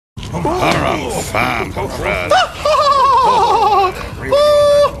We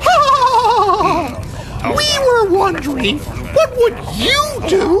were wondering, what would you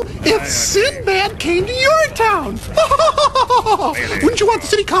do if Sinbad came to your town? Wouldn't you want the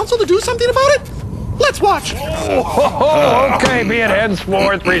city council to do something about it? Let's watch. Okay, be it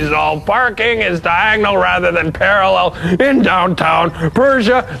henceforth resolved. Parking is diagonal rather than parallel in downtown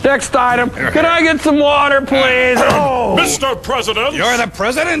Persia. Next item. Can I get some water, please? Mr. President! You're the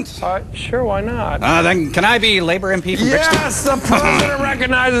president? Sure, why not? Then can I be Labor MP from Brixton? Yes, the president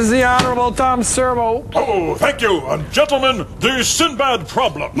recognizes the Honorable Tom Servo. Oh, thank you. Gentlemen, the Sinbad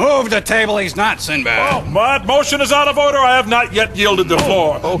problem. Move the table, he's not Sinbad. That motion is out of order. I have not yet yielded the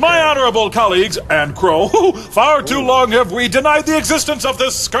floor. Okay. My honorable colleagues and Crow, far too long have we denied the existence of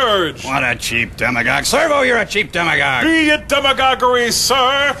this scourge. What a cheap demagogue. Servo, you're a cheap demagogue. Be it demagoguery,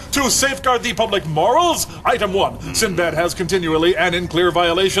 sir, to safeguard the public morals. Item 1. Sinbad has continually and in clear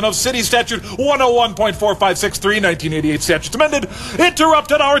violation of City Statute 101.4563, 1988 statutes amended,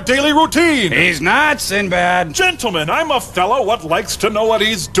 interrupted our daily routine. He's not Sinbad. Gentlemen, I'm a fellow what likes to know what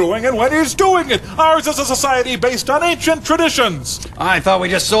he's doing and when he's doing it. Ours is a society based on ancient traditions. I thought we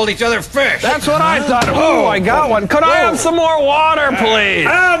just sold each other fish. That's what I thought. Oh, I got one. Could I have some more water, please?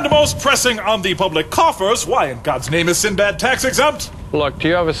 And most pressing on the public coffers, why in God's name is Sinbad tax exempt? Look, do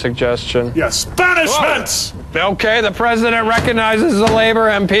you have a suggestion? Yes, banishment! Okay, the president recognizes the Labor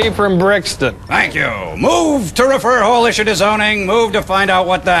MP from Brixton. Thank you. Move to refer whole issue to zoning. Move to find out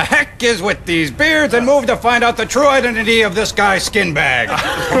what the heck is with these beards, and move to find out the true identity of this guy's skin bag.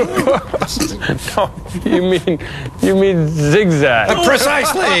 No, you mean zigzag.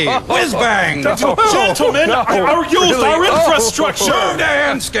 Precisely. Whiz bang. Gentlemen, our youth, our infrastructure! Move to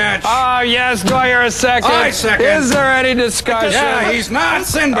hand sketch. Yes, do I hear a second? I second. Is there any discussion? Yeah, he's not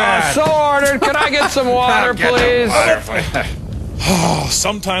Sinbad. So ordered. Can I get some water, please?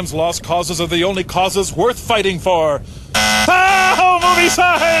 Sometimes lost causes are the only causes worth fighting for. Oh, movie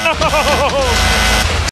sign!